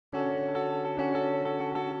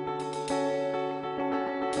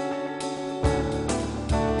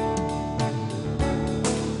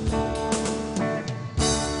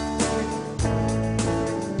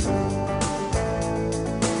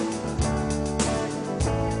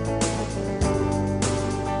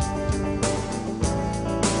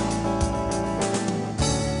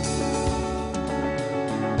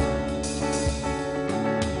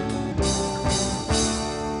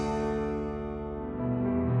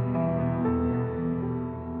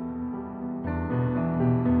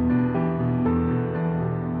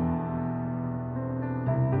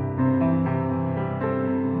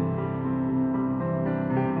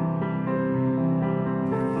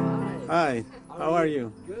How are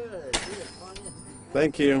you? Good, good. Come on in.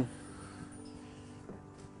 Thank you.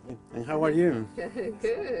 And how are you?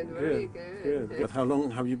 Good, very good. Good. How long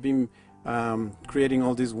have you been creating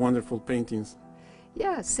all these wonderful paintings?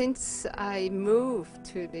 Yeah, since I moved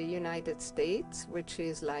to the United States, which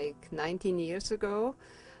is like 19 years ago,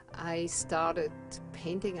 I started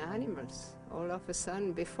painting animals all of a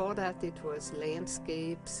sudden. Before that it was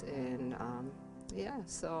landscapes and yeah,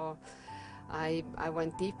 so I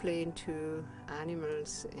went deeply into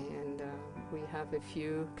animals, and we have a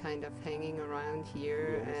few kind of hanging around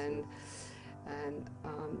here. Yes. And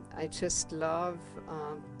I just love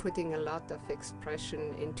putting a lot of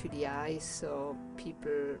expression into the eyes, so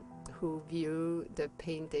people who view the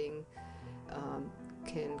painting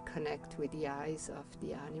can connect with the eyes of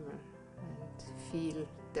the animal and feel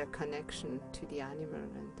their connection to the animal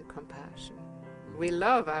and the compassion. We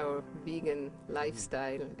love our vegan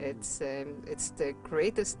lifestyle. It's the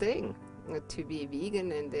greatest thing to be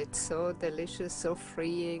vegan, and it's so delicious, so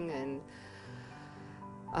freeing, and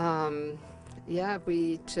yeah,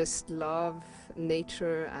 we just love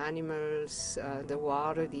nature, animals, the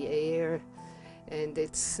water, the air, and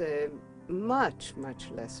it's much,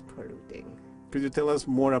 much less polluting. Could you tell us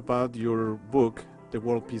more about your book, The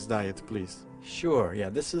World Peace Diet, please? Sure, yeah,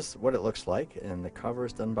 this is what it looks like, and the cover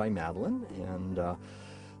is done by Madeleine. And the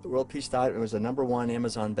World Peace Diet was a #1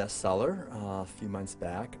 Amazon bestseller a few months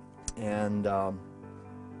back. And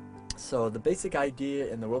so the basic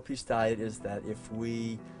idea in the World Peace Diet is that if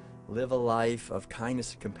we live a life of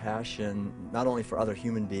kindness and compassion, not only for other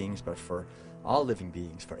human beings, but for all living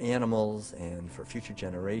beings, for animals and for future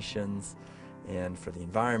generations and for the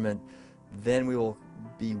environment, then we will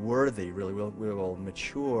be worthy, really, we will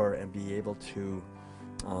mature and be able to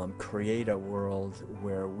create a world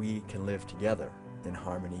where we can live together in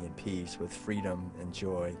harmony and peace with freedom and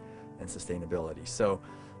joy and sustainability. So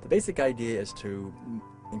the basic idea is to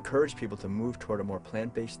encourage people to move toward a more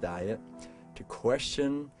plant-based diet, to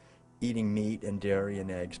question eating meat and dairy and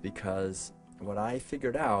eggs, because what I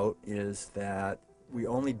figured out is that we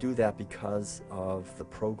only do that because of the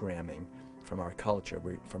programming from our culture,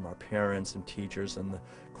 from our parents and teachers and the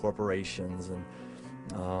corporations and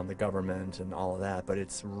the government and all of that. But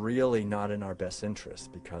it's really not in our best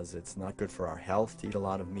interest, because it's not good for our health to eat a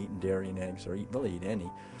lot of meat and dairy and eggs, or really eat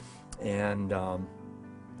any. And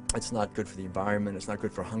it's not good for the environment. It's not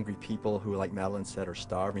good for hungry people who, like Madeleine said, are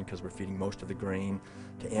starving because we're feeding most of the grain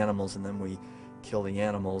to animals, and then we kill the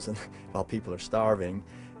animals and while people are starving.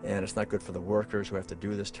 And it's not good for the workers who have to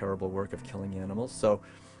do this terrible work of killing animals. So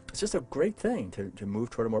it's just a great thing to move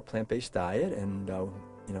toward a more plant-based diet. And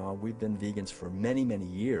you know, we've been vegans for many, many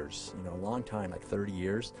years, you know, a long time, like 30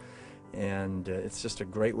 years. And it's just a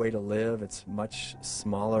great way to live. It's much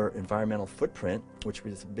smaller environmental footprint, which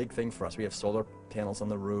is a big thing for us. We have solar panels on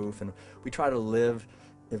the roof, and we try to live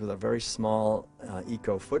with a very small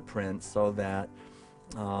eco footprint, so that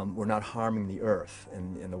we're not harming the earth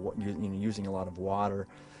and using a lot of water,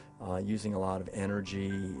 using a lot of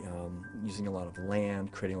energy, using a lot of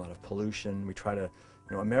land, creating a lot of pollution. We try to,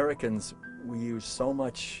 you know, Americans, we use so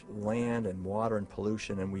much land and water and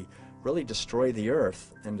pollution, and we really destroy the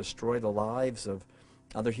earth and destroy the lives of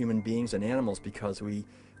other human beings and animals, because we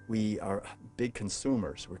are big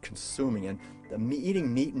consumers. We're consuming, and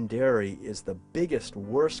eating meat and dairy is the biggest,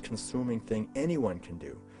 worst consuming thing anyone can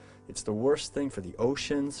do. It's the worst thing for the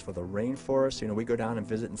oceans, for the rainforests. You know, we go down and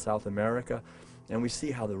visit in South America, and we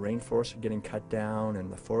see how the rainforests are getting cut down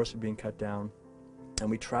and the forests are being cut down. And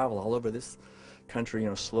we travel all over this country, you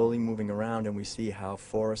know, slowly moving around, and we see how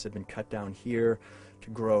forests have been cut down here to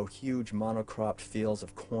grow huge monocropped fields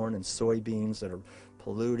of corn and soybeans that are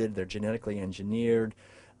polluted. They're genetically engineered.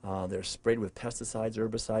 They're sprayed with pesticides,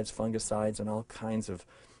 herbicides, fungicides, and all kinds of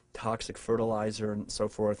toxic fertilizer and so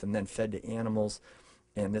forth, and then fed to animals.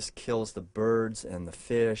 And this kills the birds and the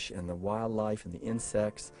fish and the wildlife and the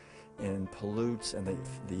insects, and pollutes, and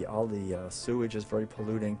all the sewage is very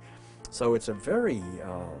polluting. So it's a very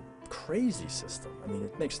crazy system. I mean,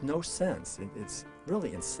 it makes no sense. It's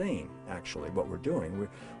really insane, actually, what we're doing.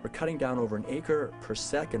 We're cutting down over 1 acre per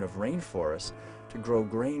second of rainforest to grow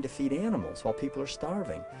grain to feed animals while people are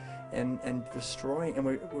starving, and destroying, and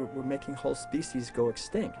we're making whole species go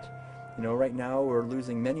extinct. You know, right now we're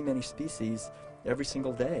losing many, many species every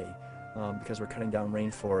single day because we're cutting down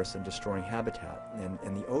rainforests and destroying habitat,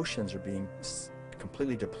 and the oceans are being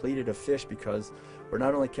completely depleted of fish, because we're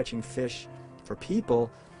not only catching fish for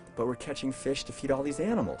people, but we're catching fish to feed all these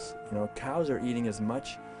animals. You know, cows are eating as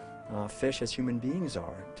much fish as human beings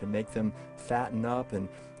are, to make them fatten up and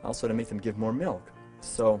also to make them give more milk.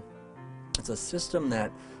 So it's a system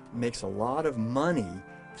that makes a lot of money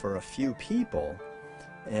for a few people,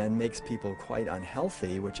 and makes people quite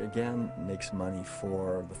unhealthy, which again makes money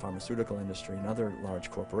for the pharmaceutical industry and other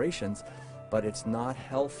large corporations, but it's not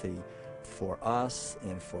healthy for us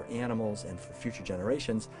and for animals and for future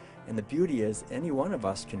generations. And the beauty is any one of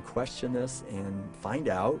us can question this and find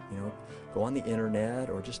out, go on the internet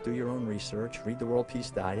or just do your own research, read the World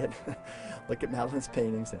Peace Diet, look at Madeleine's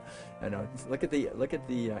paintings, and look at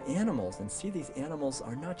the animals and see these animals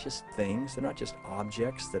are not just things, they're not just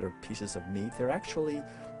objects that are pieces of meat, they're actually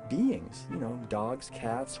beings, dogs,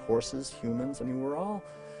 cats, horses, humans. I mean, we're all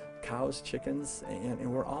cows, chickens,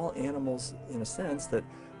 and we're all animals in a sense that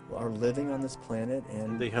are living on this planet,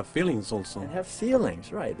 and they have feelings also. And have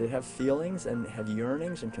feelings, right? They have feelings and have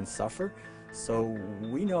yearnings and can suffer. So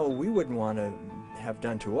we know we wouldn't want to have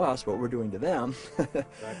done to us what we're doing to them.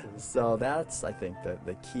 Exactly. So that's, I think,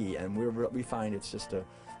 the key. And we find it's just a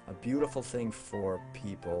beautiful thing for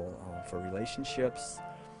people, for relationships.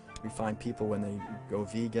 We find people when they go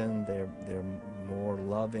vegan, they're more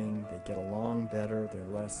loving, they get along better, they're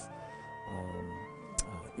less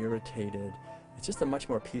irritated. It's just a much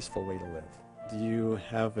more peaceful way to live. You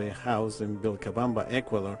have a house in Vilcabamba,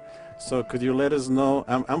 Ecuador. So could you let us know,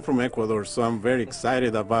 I'm from Ecuador, so I'm very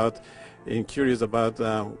excited about and curious about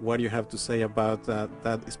what you have to say about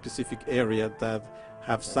that specific area that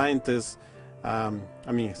have scientists,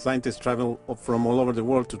 scientists travel from all over the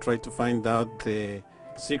world to try to find out the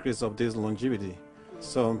secrets of this longevity.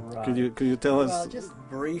 So right. could you tell us? Well, just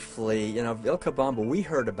briefly, Vilcabamba, we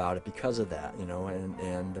heard about it because of that,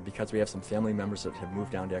 and because we have some family members that have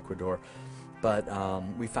moved down to Ecuador. But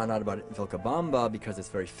we found out about it in Vilcabamba because it's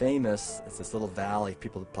very famous. It's this little valley,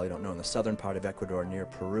 people probably don't know, in the southern part of Ecuador near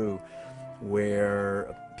Peru,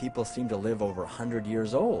 where people seem to live over 100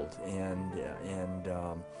 years old and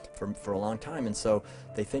for a long time. And so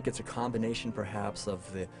they think it's a combination perhaps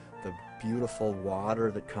of the beautiful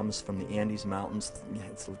water that comes from the Andes Mountains.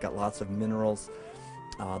 It's got lots of minerals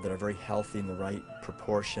that are very healthy in the right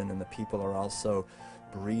proportion, and the people are also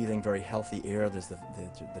breathing very healthy air. There's the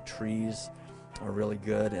trees are really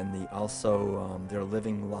good, and they're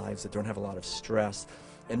living lives that don't have a lot of stress.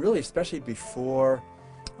 And really, especially before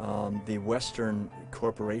the Western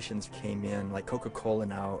corporations came in, like Coca-Cola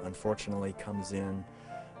now unfortunately comes in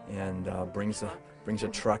and brings a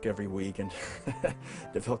truck every week and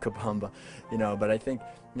to Vilcabamba, but I think,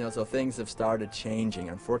 so things have started changing,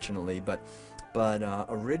 unfortunately, but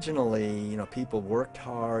originally, people worked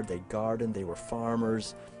hard, they gardened, they were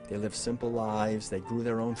farmers, they lived simple lives, they grew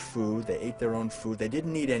their own food, they ate their own food, they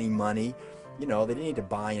didn't need any money, they didn't need to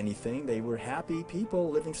buy anything, they were happy people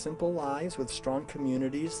living simple lives with strong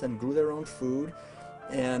communities and grew their own food,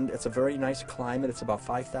 and it's a very nice climate. It's about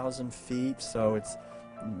 5,000 feet, so it's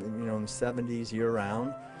in the 70s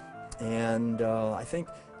year-round, and I think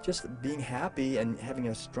just being happy and having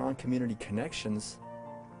a strong community connections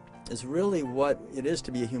is really what it is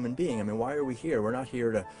to be a human being. I mean, why are we here? We're not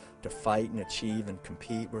here to fight and achieve and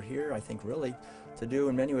compete. We're here, I think, really to do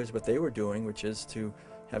in many ways what they were doing, which is to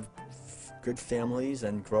have good families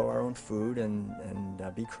and grow our own food and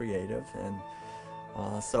be creative.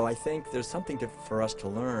 And so I think there's something for us to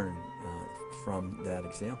learn from that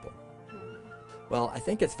example. Well, I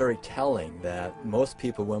think it's very telling that most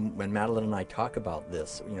people, when Madeleine and I talk about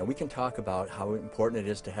this, we can talk about how important it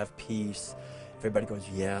is to have peace. Everybody goes,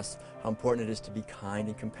 yes. How important it is to be kind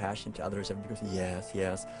and compassionate to others. Everybody goes, yes,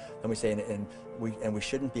 yes. Then we say, and we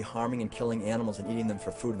shouldn't be harming and killing animals and eating them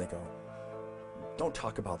for food. And they go, don't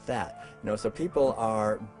talk about that. So people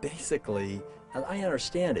are basically, and I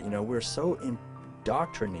understand it, we're so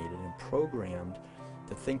indoctrinated and programmed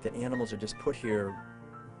to think that animals are just put here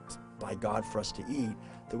by God for us to eat,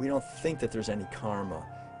 that we don't think that there's any karma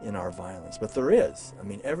in our violence. But there is. I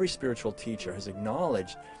mean, every spiritual teacher has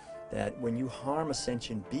acknowledged that when you harm a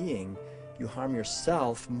sentient being, you harm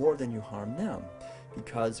yourself more than you harm them,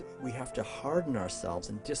 because we have to harden ourselves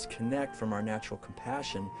and disconnect from our natural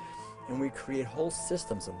compassion, and we create whole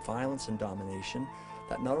systems of violence and domination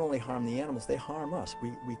that not only harm the animals, they harm us.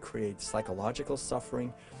 We create psychological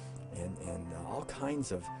suffering and all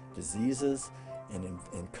kinds of diseases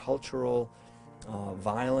and cultural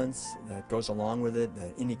violence that goes along with it,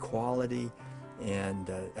 inequality and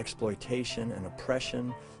exploitation and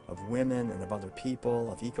oppression of women and of other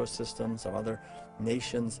people, of ecosystems, of other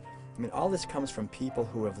nations. I mean, all this comes from people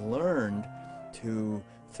who have learned to,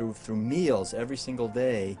 through meals every single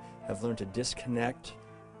day, have learned to disconnect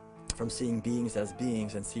from seeing beings as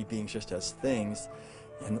beings and see beings just as things,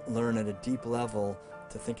 and learn at a deep level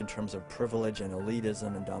to think in terms of privilege and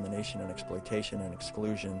elitism and domination and exploitation and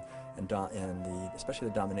exclusion and especially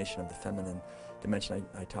the domination of the feminine dimension.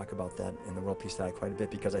 I talk about that in the World Peace Diet quite a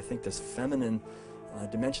bit, because I think this feminine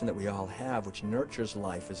dimension that we all have, which nurtures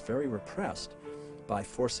life, is very repressed by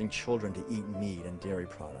forcing children to eat meat and dairy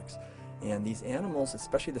products. And these animals,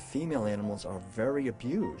 especially the female animals, are very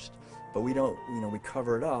abused. But we don't, we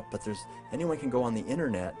cover it up, but anyone can go on the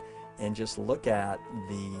internet and just look at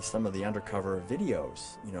some of the undercover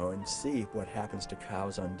videos, and see what happens to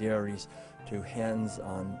cows on dairies, to hens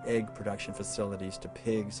on egg production facilities, to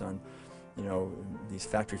pigs on, these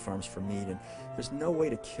factory farms for meat. And there's no way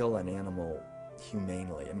to kill an animal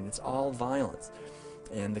humanely. I mean, it's all violence.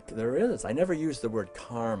 And there is, I never use the word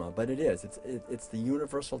karma, but it is. It's the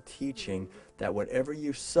universal teaching that whatever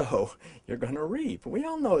you sow, you're going to reap. We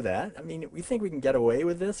all know that. I mean, we think we can get away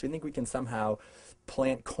with this. We think we can somehow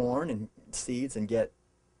plant corn and seeds and get,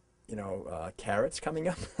 carrots coming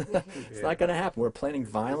up. It's not going to happen. We're planting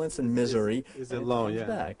violence and misery. It's a law, yeah.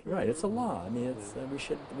 Back. Right, it's a law. I mean, it's,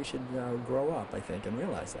 we should grow up, I think, and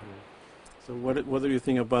realize that. So what do you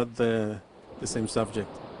think about the same subject?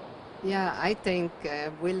 Yeah, I think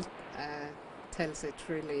Will tells it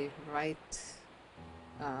really right,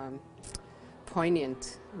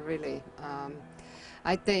 poignant, really.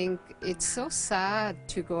 I think it's so sad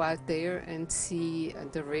to go out there and see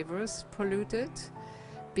the rivers polluted,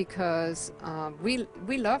 because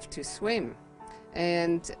we love to swim,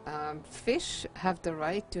 and fish have the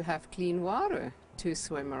right to have clean water to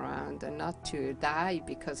swim around and not to die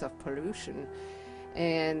because of pollution,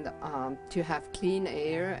 and to have clean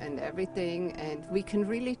air and everything. And we can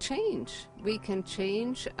really change. We can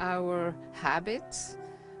change our habits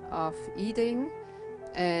of eating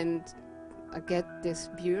and get this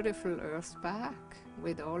beautiful earth back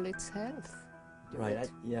with all its health. Right,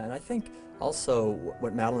 and I think also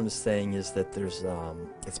what Madeleine is saying is that there's,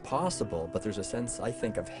 it's possible, but there's a sense, I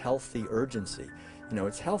think, of healthy urgency.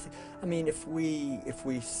 It's healthy. I mean, if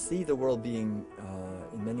we see the world being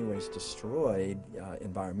in many ways destroyed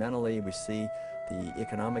environmentally, we see the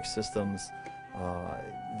economic systems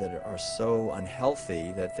that are so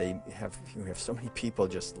unhealthy that we have so many people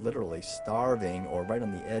just literally starving or right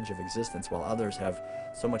on the edge of existence, while others have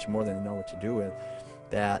so much more than they know what to do with,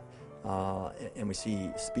 that and we see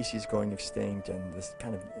species going extinct and this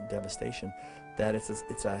kind of devastation, that it's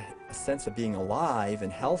a sense of being alive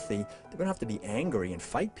and healthy. We don't have to be angry and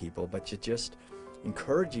fight people, but to just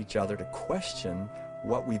encourage each other to question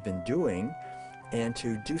what we've been doing and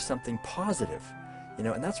to do something positive.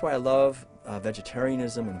 And that's why I love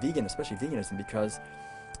vegetarianism and vegan, especially veganism, because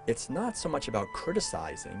it's not so much about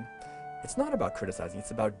criticizing. It's not about criticizing.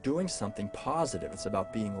 It's about doing something positive. It's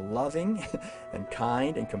about being loving and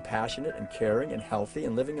kind and compassionate and caring and healthy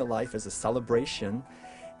and living a life as a celebration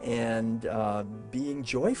and being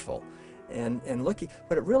joyful and looking.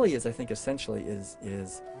 What it really is, I think, essentially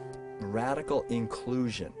is radical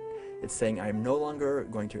inclusion. It's saying I'm no longer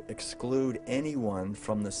going to exclude anyone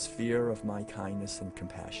from the sphere of my kindness and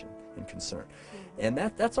compassion and concern. And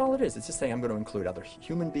that's all it is. It's just saying I'm going to include other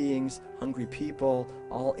human beings, hungry people,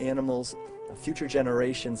 all animals, future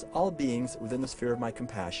generations, all beings within the sphere of my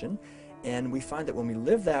compassion. And we find that when we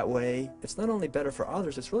live that way, it's not only better for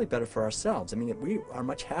others, it's really better for ourselves. I mean, we are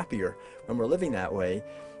much happier when we're living that way,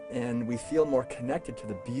 and we feel more connected to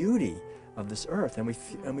the beauty of this earth. And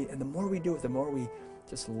the more we do it, the more we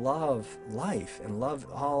just love life and love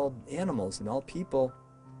all animals and all people.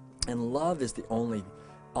 And love is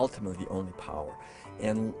ultimately the only power.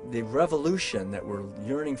 And the revolution that we're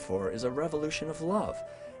yearning for is a revolution of love.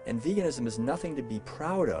 And veganism is nothing to be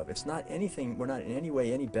proud of. It's not anything, we're not in any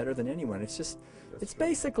way any better than anyone. It's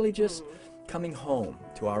basically just coming home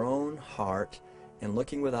to our own heart and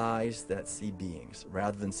looking with eyes that see beings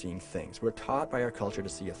rather than seeing things. We're taught by our culture to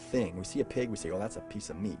see a thing. We see a pig, we say, oh, that's a piece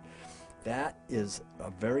of meat. That is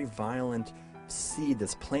a very violent seed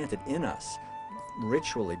that's planted in us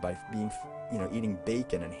ritually by being, eating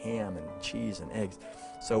bacon and ham and cheese and eggs.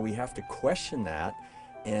 So we have to question that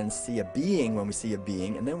and see a being when we see a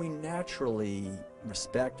being, and then we naturally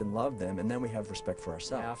respect and love them, and then we have respect for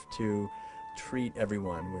ourselves. We have to treat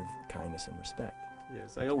everyone with kindness and respect.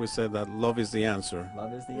 Yes, I always said that love is the answer.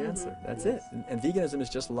 Love is the answer. That's it. And veganism is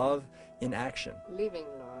just love in action. Living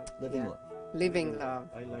love. Living love. Living love.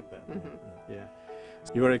 I like that. Yeah.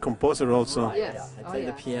 You are a composer also. Right, yes. Yeah. I play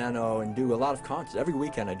the piano and do a lot of concerts. Every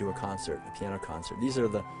weekend I do a concert, a piano concert. These are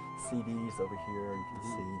the CDs over here, you can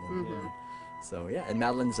see them. So yeah, and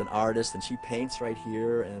Madeleine's an artist, and she paints right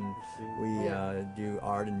here, and we do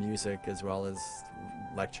art and music as well as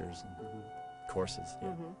lectures and courses.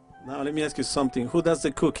 Yeah. Now let me ask you something. Who does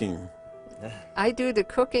the cooking? I do the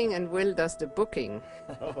cooking, and Will does the booking.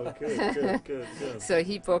 Oh, good. So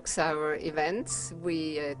he books our events.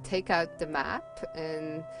 We take out the map,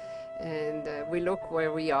 and and we look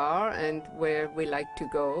where we are and where we like to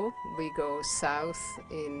go. We go south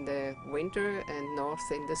in the winter and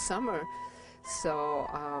north in the summer. So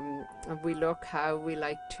we look how we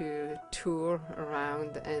like to tour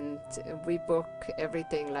around, and we book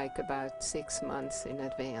everything like about 6 months in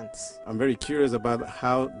advance. I'm very curious about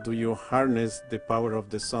how do you harness the power of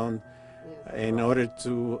the sun in order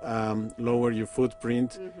to lower your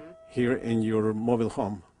footprint here in your mobile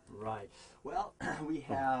home. Right. Well, we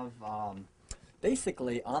have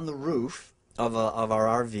basically on the roof of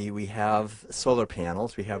our RV, we have solar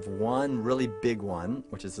panels. We have one really big one,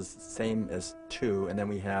 which is the same as two, and then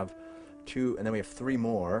we have two, and then we have three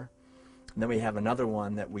more. And then we have another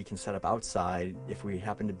one that we can set up outside. If we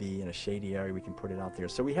happen to be in a shady area, we can put it out there.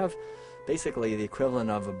 So we have basically the equivalent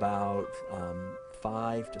of about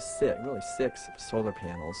 5 to 6, really 6 solar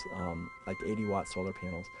panels, like 80-watt solar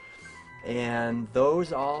panels. And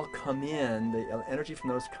those all come in, the energy from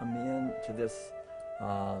those come in to this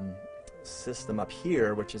system up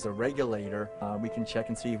here, which is a regulator. We can check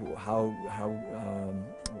and see how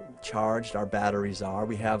charged our batteries are.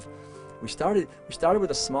 We started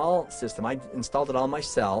with a small system. I installed it all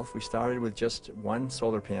myself. We started with just one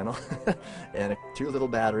solar panel and 2 little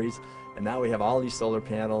batteries, and now we have all these solar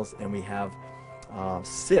panels, and we have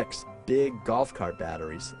 6 big golf cart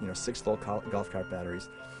batteries, 6-volt golf cart batteries.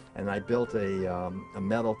 And I built a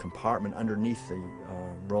metal compartment underneath the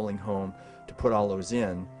rolling home to put all those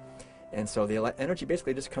in. And so the energy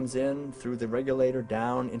basically just comes in through the regulator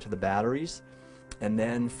down into the batteries, and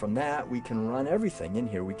then from that we can run everything in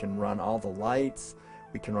here. We can run all the lights,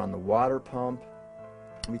 we can run the water pump,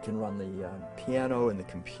 we can run the piano and the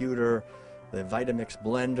computer, the Vitamix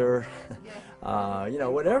blender,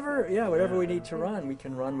 whatever we need to run, we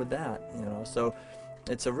can run with that. So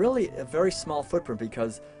it's a very small footprint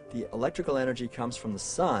because the electrical energy comes from the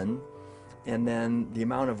sun, and then the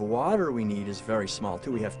amount of water we need is very small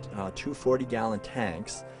too. We have 2 40-gallon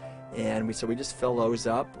tanks, and we just fill those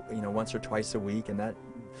up, once or twice a week, and that,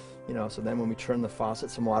 so then when we turn the faucet,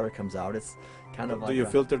 some water comes out. It's kind of like. Do you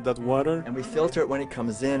filter that water? And we filter it when it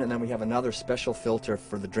comes in, and then we have another special filter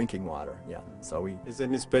for the drinking water. Yeah. So Is there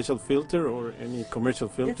any special filter or any commercial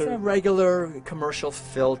filter? It's a regular commercial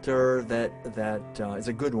filter that is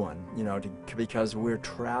a good one, because we're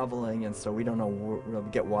traveling, and so we don't know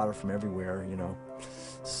we get water from everywhere,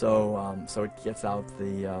 So it gets out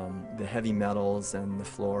the heavy metals and the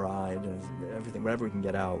fluoride and everything, whatever we can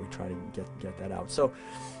get out, we try to get that out. So,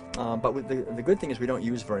 but the good thing is we don't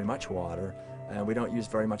use very much water, and we don't use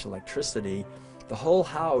very much electricity. The whole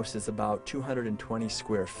house is about 220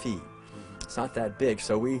 square feet. It's not that big,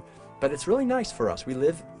 but it's really nice for us. We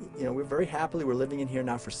live, we're very happily, we're living in here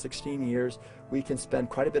now for 16 years. We can spend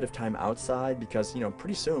quite a bit of time outside because,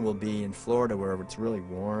 pretty soon we'll be in Florida where it's really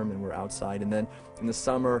warm and we're outside. And then in the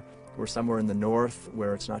summer, we're somewhere in the north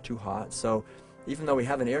where it's not too hot. So even though we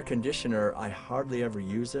have an air conditioner, I hardly ever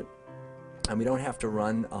use it. And we don't have to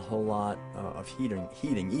run a whole lot of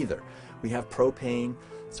heating either. We have propane,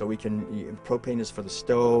 so propane is for the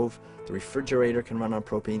stove. The refrigerator can run on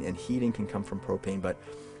propane, and heating can come from propane. But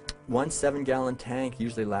one 7-gallon tank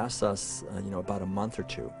usually lasts us, about a month or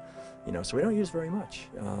two. So we don't use very much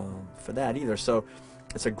for that either. So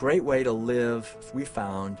it's a great way to live. We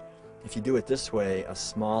found, if you do it this way, a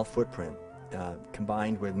small footprint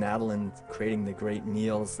combined with Madeleine creating the great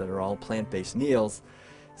meals that are all plant-based meals,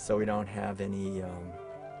 so we don't have any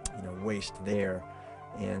waste there.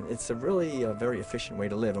 And it's a really very efficient way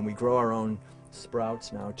to live. And we grow our own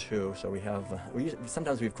sprouts now too. So we have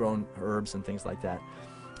sometimes we've grown herbs and things like that,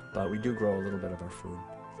 but we do grow a little bit of our food.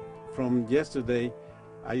 From yesterday,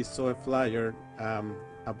 I saw a flyer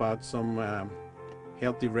about some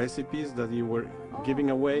healthy recipes that you were giving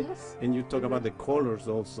away, yes. And you talk about the colors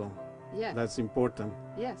also. Yeah. That's important.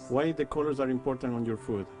 Yes. Why the colors are important on your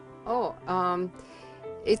food?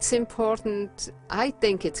 It's important. I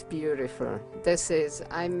think it's beautiful.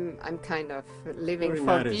 I'm kind of living Very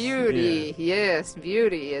for nice. beauty. Yeah. Yes,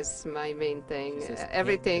 beauty is my main thing.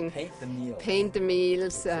 Everything. Paint the meal. Paint the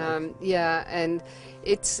meals. And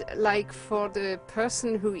it's like for the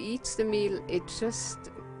person who eats the meal, it just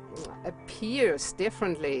appears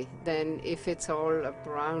differently than if it's all a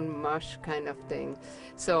brown mush kind of thing.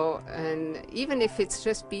 So, and even if it's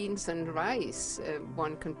just beans and rice,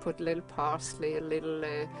 one can put a little parsley, a little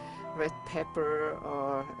red pepper,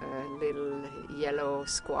 or a little yellow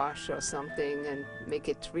squash or something, and make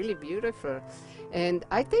it really beautiful. And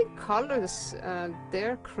I think colors,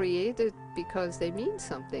 they're created because they mean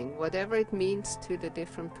something, whatever it means to the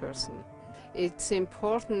different person. It's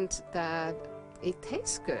important that it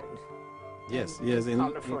tastes good. Yes, and yes, and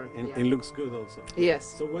colorful, it yeah. looks good also. Yes.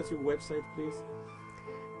 So what's your website, please?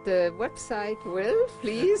 The website, Will,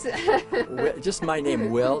 please. Just my name,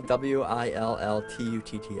 Will,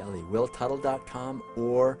 W-I-L-L-T-U-T-T-L-E, willtuttle.com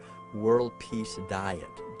or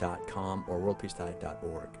worldpeacediet.com or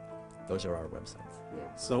worldpeacediet.org. Those are our websites.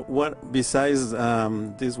 Yeah. So what, besides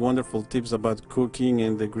these wonderful tips about cooking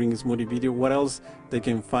and the green smoothie video, what else they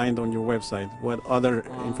can find on your website? What other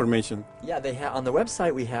information? Yeah, they have on the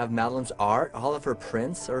website we have Madeleine's art. All of her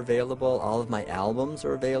prints are available. All of my albums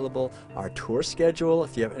are available. Our tour schedule,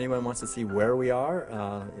 if anyone wants to see where we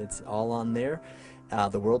are, it's all on there.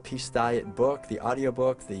 The World Peace Diet book, the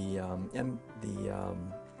audiobook, the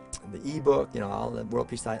e-book, you know, all the World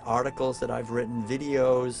Peace Diet articles that I've written,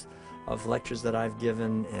 videos of lectures that I've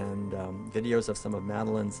given, and videos of some of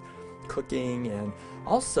Madeleine's cooking, and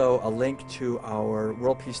also a link to our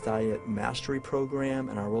World Peace Diet Mastery Program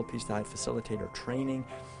and our World Peace Diet Facilitator Training.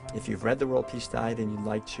 If you've read the World Peace Diet and you'd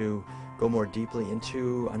like to go more deeply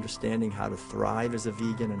into understanding how to thrive as a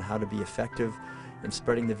vegan and how to be effective in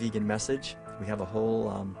spreading the vegan message, we have a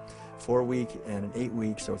whole 4-week and an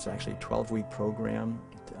 8-week, so it's actually a 12-week program.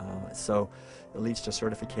 So it leads to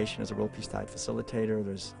certification as a World Peace Diet Facilitator.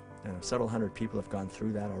 There's several hundred people have gone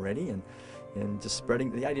through that already, and just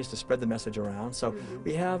spreading, the idea is to spread the message around. So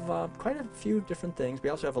we have quite a few different things. We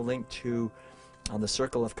also have a link to on the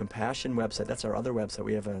Circle of Compassion website. That's our other website.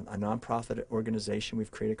 We have a nonprofit organization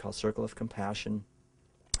we've created called Circle of Compassion,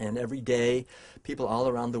 and every day people all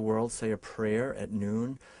around the world say a prayer at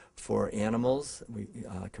noon for animals.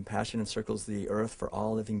 Compassion encircles the earth for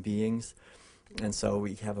all living beings. And so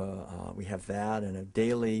we have that, and a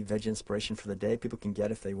daily veg inspiration for the day people can get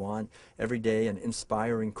if they want. Every day an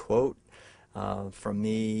inspiring quote from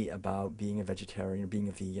me about being a vegetarian or being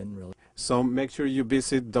a vegan, really. So make sure you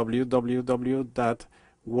visit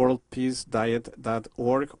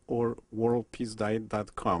www.worldpeacediet.org or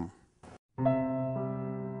worldpeacediet.com.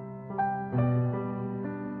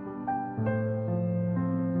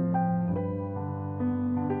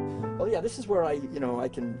 Yeah, this is where I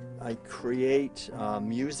create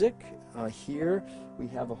music. Here we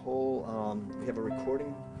have a whole we have a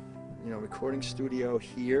recording studio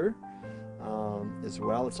here as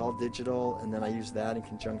well. It's all digital, and then I use that in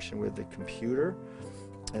conjunction with the computer,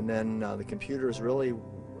 and then the computer is really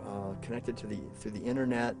connected to through the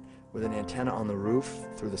internet with an antenna on the roof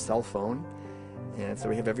through the cell phone, and so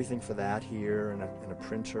we have everything for that here, and a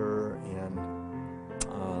printer, and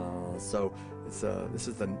so this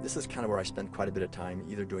is kind of where I spend quite a bit of time,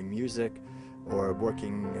 either doing music or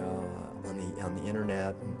working on the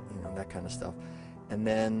internet, and that kind of stuff. And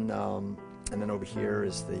then over here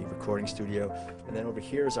is the recording studio, and then over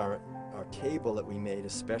here is our table that we made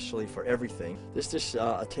especially for everything. This is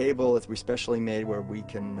a table that we specially made where we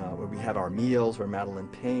can where we have our meals, where Madeleine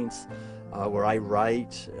paints, where I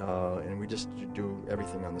write, and we just do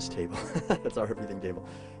everything on this table. That's our everything table.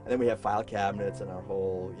 And then we have file cabinets and our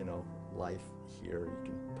whole life here. You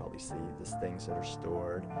can probably see these things that are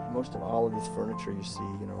stored. Most of all of this furniture you see,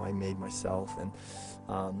 I made myself, and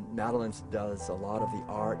Madeleine does a lot of the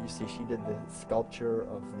art. You see, she did the sculpture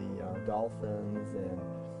of the dolphins and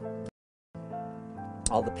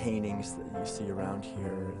all the paintings that you see around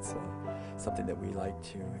here. It's something that we like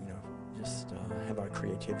to, just have our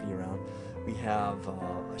creativity around. We have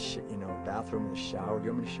a bathroom with a shower. Do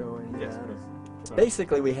you want me to show any of that?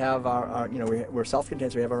 Basically, we have we're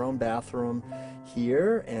self-contained, so we have our own bathroom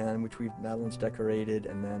here, and which Madeleine's decorated,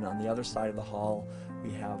 and then on the other side of the hall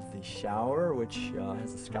we have the shower, which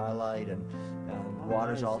has a skylight, and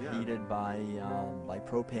water's all heated by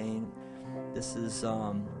propane. This is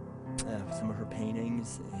some of her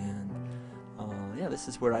paintings, and this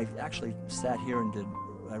is where I actually sat here and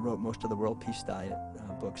I wrote most of the World Peace Diet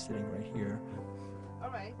books, sitting right here. All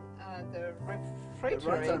right. The It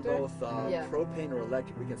runs on both propane or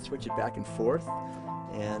electric. We can switch it back and forth,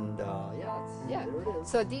 and there it is.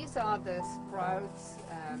 So these are the sprouts,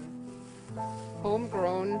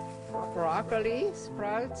 homegrown broccoli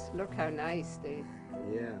sprouts. Look how nice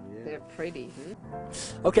they're pretty.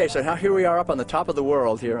 Okay, so now here we are up on the top of the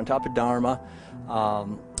world, here on top of Dharma.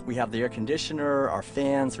 We have the air conditioner, our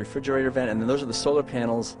fans, refrigerator vent, and then those are the solar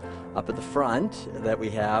panels up at the front that we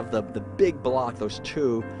have. The big block, those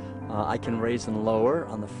two, I can raise and lower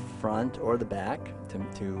on the front or the back to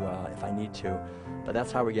if I need to. But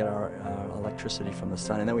that's how we get our electricity from the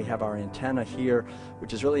sun. And then we have our antenna here,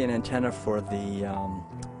 which is really an antenna for the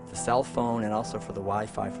cell phone and also for the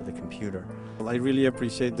Wi-Fi for the computer. Well, I really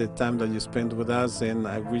appreciate the time that you spent with us, and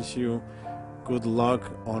I wish you good luck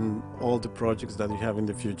on all the projects that you have in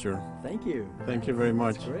the future. Thank you. Thank you very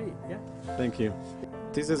much. That's great. Yeah. Thank you.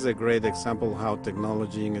 This is a great example how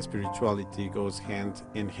technology and spirituality goes hand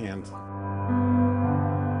in hand.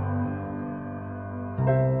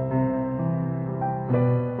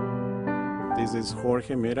 This is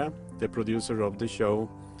Jorge Mera, the producer of the show.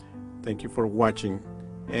 Thank you for watching.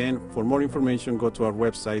 And for more information, go to our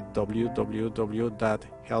website,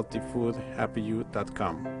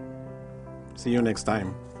 www.healthyfoodhappyyou.com. See you next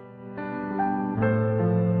time.